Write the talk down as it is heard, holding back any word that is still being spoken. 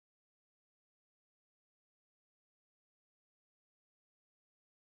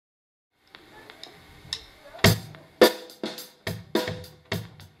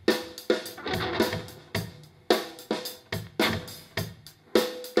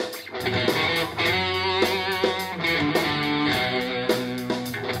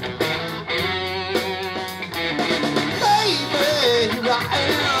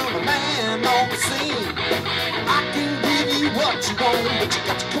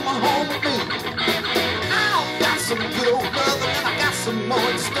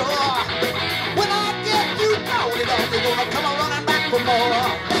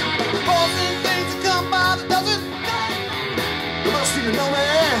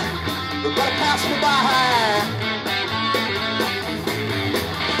pass me by.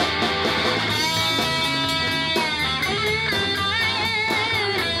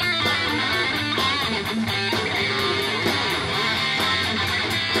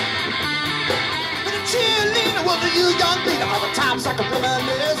 You young leader, all the times I can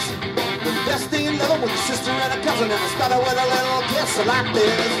reminisce. The best thing in love with your sister and a cousin, and it started with a little kiss like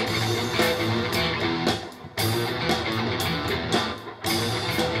this.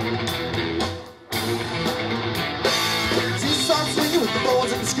 She starts swinging with the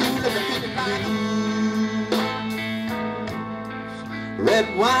boys in the school and the feeling like red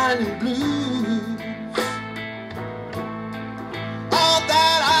wine and blues. All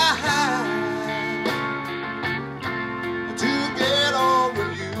that I have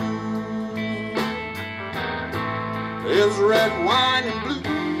is red wine and blue.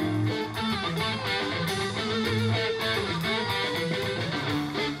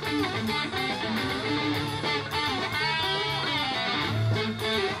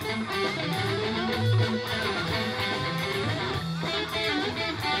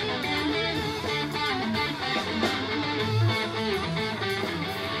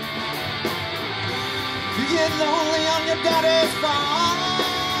 You get lonely on your daddy's farm.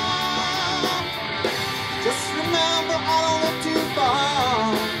 Just remember, I don't live too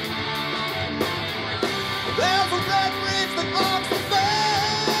far. There's a red bridge that arcs the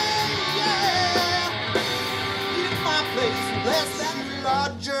bay, yeah. In my place, less than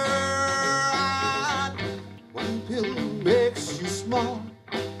larger. One pill makes you small,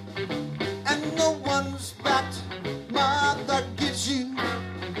 and the ones that mother gives you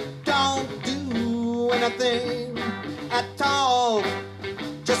don't do anything at all.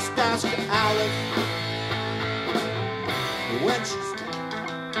 Just ask Alice when she's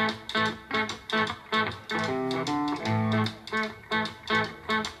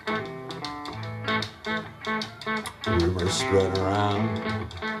rumors spread around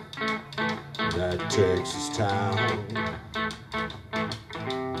that Texas town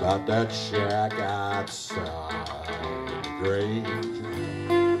about that shack outside the grave.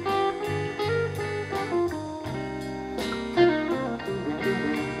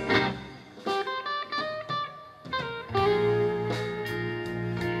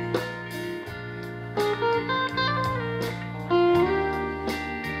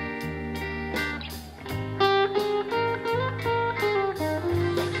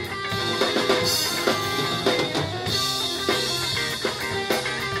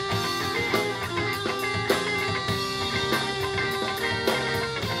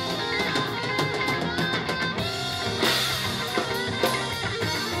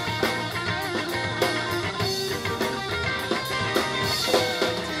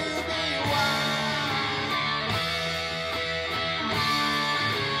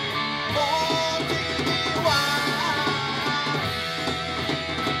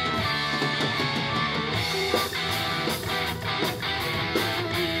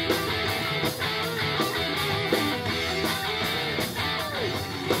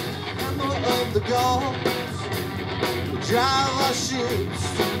 The gods drive our ships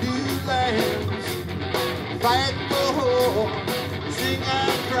to new lands, fight for hope, sing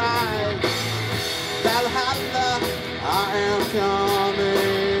and cry, Valhalla, I am coming.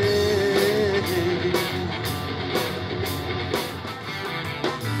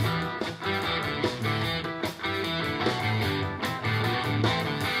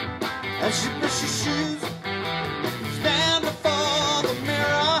 As you brush your shoes, stand before the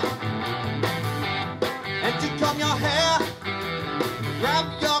mirror, and to comb your hair, grab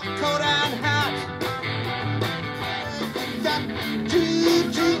your coat and hat. You got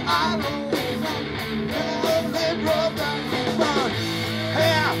juju all over, they rub and run,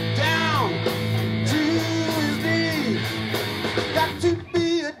 hair down to his knees. Got to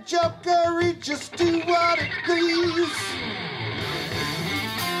be a joker, he just do what it please.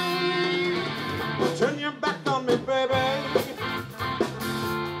 Turn your back on me, baby.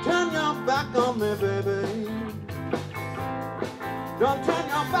 Turn your back on me, baby. Don't turn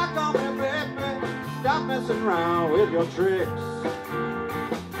your back on me, baby. Stop messing around with your tricks.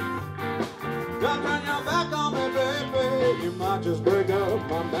 Don't turn your back on me, baby. You might just break up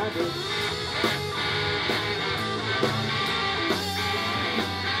my magic.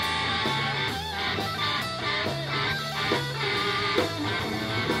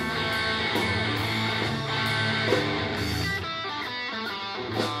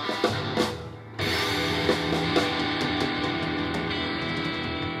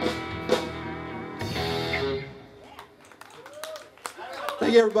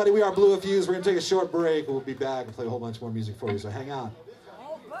 Thank you, everybody. We are Blu-a-Fuse. We're going to take a short break. We'll be back and play a whole bunch more music for you, so hang on.